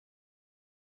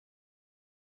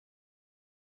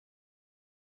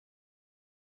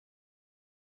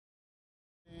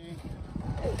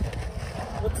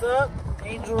What's up?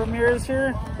 Angel Ramirez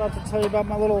here. About to tell you about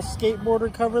my little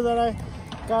skateboarder cover that I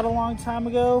got a long time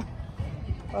ago.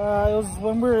 It was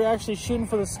when we were actually shooting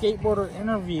for the Skateboarder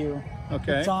interview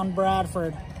with John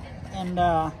Bradford. And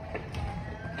I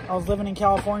was living in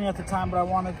California at the time, but I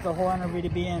wanted the whole interview to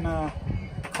be in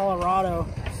Colorado.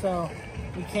 So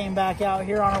we came back out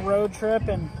here on a road trip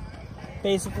and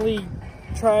basically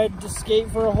tried to skate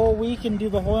for a whole week and do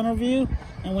the whole interview,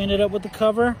 and we ended up with the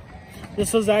cover.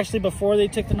 This was actually before they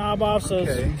took the knob off, so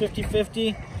it's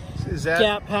 50-50. Is that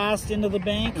gap passed into the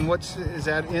bank? And is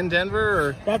that in Denver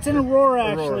or? That's in Aurora,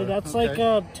 actually. Aurora. That's like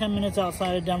 10 minutes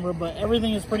outside of Denver, but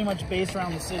everything is pretty much based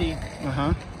around the city.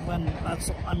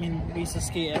 I mean, we used to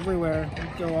skate everywhere.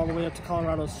 We'd go all the way up to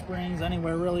Colorado Springs,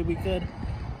 anywhere really we could.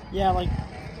 Yeah, like,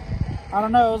 I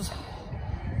don't know, it was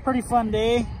a pretty fun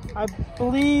day. I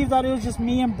believe that it was just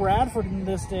me and Bradford in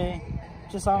this day,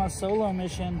 just on a solo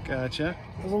mission. Gotcha.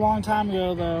 It was a long time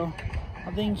ago, though.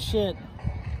 I think, shit,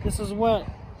 this is what,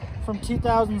 from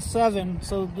 2007,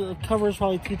 so the cover is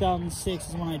probably 2006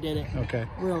 is when I did it. Okay.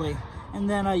 Really. And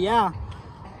then, yeah,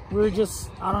 we were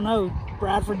just, I don't know,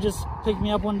 Bradford just picked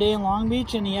me up one day in Long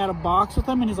Beach, and he had a box with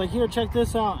him, and he's like, here, check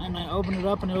this out. And I opened it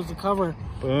up, and it was the cover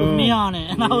with me on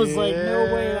it. And I was like,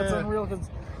 no way, that's unreal, because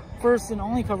first and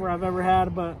only cover I've ever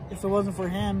had, but if it wasn't for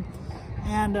him.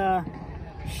 And,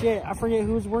 shit, I forget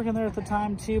who was working there at the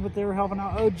time too, but they were helping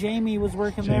out. Oh, Jaime was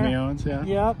working there. Jaime Owens, yeah.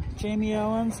 Yep, Jaime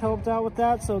Owens helped out with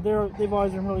that, so they've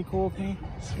always been really cool with me.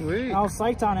 Sweet. And I was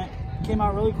psyched on it. Came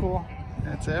out really cool.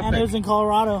 That's epic. And it was in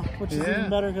Colorado, which is even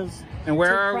better because. And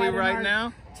where are we right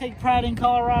now? Take pride in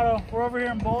Colorado. We're over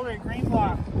here in Boulder at Green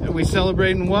Block. Are we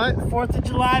celebrating what? 4th of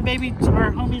July, baby.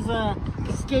 Our homie's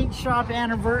skate shop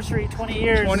anniversary, 20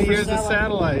 years. 20 years of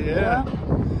Satellite, yeah.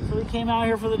 So we came out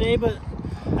here for the day, but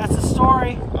that's the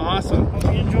story. Awesome. Hope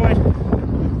you enjoyed.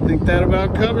 I think that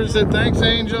about covers it. Thanks,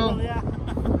 Angel. Yeah.